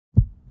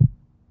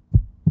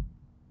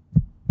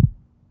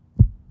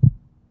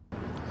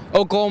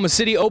Oklahoma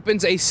City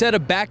opens a set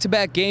of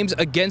back-to-back games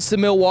against the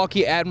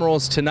Milwaukee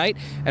Admirals tonight,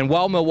 and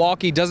while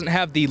Milwaukee doesn't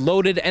have the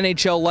loaded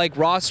NHL-like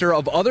roster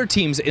of other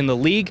teams in the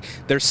league,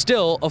 they're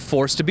still a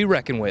force to be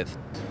reckoned with.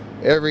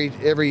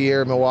 Every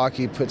year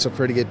Milwaukee puts a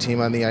pretty good team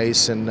on the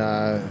ice, and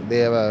they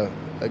have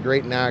a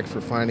great knack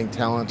for finding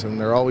talent, and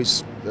they're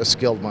always a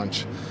skilled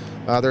bunch.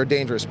 They're a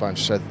dangerous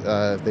bunch.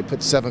 They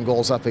put 7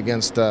 goals up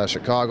against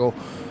Chicago.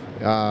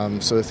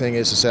 So the thing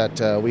is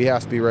that we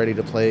have to be ready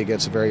to play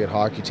against a very good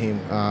hockey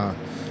team.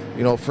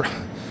 You know,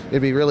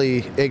 it'd be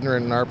really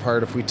ignorant on our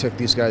part if we took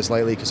these guys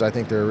lightly, because I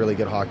think they're a really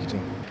good hockey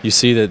team. You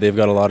see that they've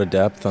got a lot of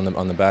depth on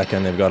the back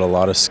end. They've got a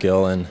lot of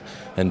skill and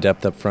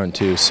depth up front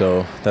too.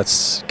 So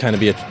that's kind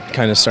of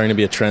starting to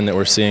be a trend that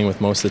we're seeing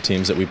with most of the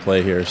teams that we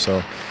play here.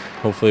 So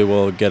hopefully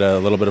we'll get a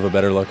little bit of a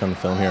better look on the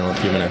film here in a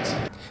few minutes.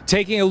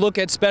 Taking a look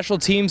at special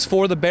teams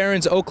for the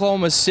Barons,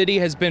 Oklahoma City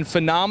has been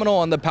phenomenal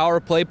on the power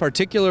play,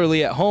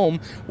 particularly at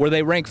home, where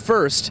they rank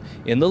first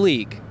in the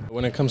league.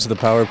 When it comes to the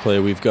power play,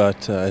 we've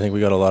got, I think we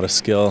got a lot of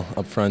skill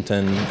up front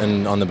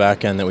and on the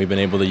back end that we've been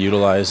able to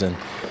utilize, and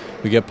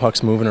we get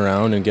pucks moving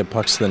around and get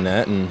pucks to the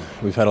net, and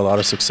we've had a lot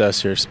of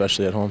success here,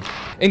 especially at home.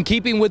 In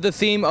keeping with the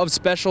theme of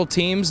special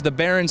teams, the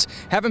Barons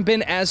haven't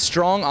been as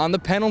strong on the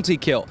penalty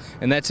kill,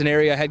 and that's an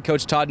area head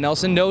coach Todd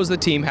Nelson knows the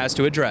team has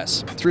to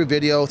address. Through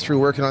video, through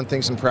working on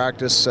things in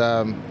practice,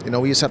 you know,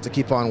 we just have to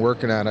keep on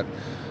working at it.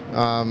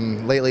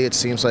 Lately it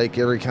seems like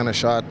every kind of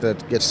shot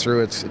that gets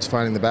through, it's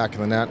finding the back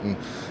of the net, and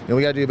you know,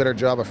 we got to do a better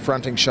job of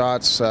fronting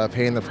shots,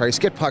 paying the price,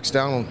 get pucks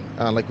down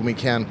like when we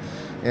can,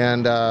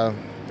 and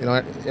you know,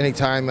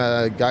 anytime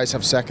guys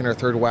have second or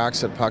third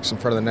whacks at pucks in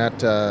front of the net,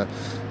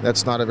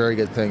 that's not a very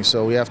good thing.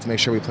 So we have to make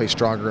sure we play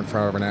stronger in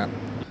front of our net.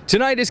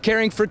 Tonight is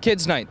Caring for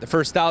Kids Night. The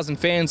first 1,000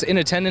 fans in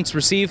attendance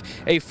receive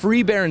a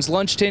free Barons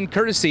lunch tin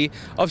courtesy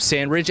of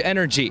Sandridge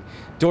Energy.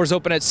 Doors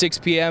open at 6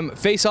 p.m.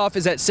 Face-off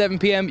is at 7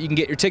 p.m. You can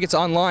get your tickets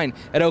online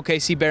at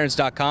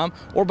okcbarons.com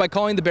or by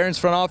calling the Barons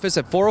front office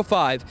at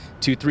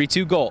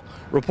 405-232-GOAL.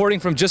 Reporting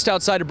from just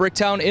outside of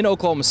Bricktown in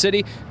Oklahoma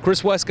City,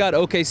 Chris Wescott,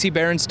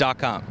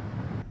 okcbarons.com.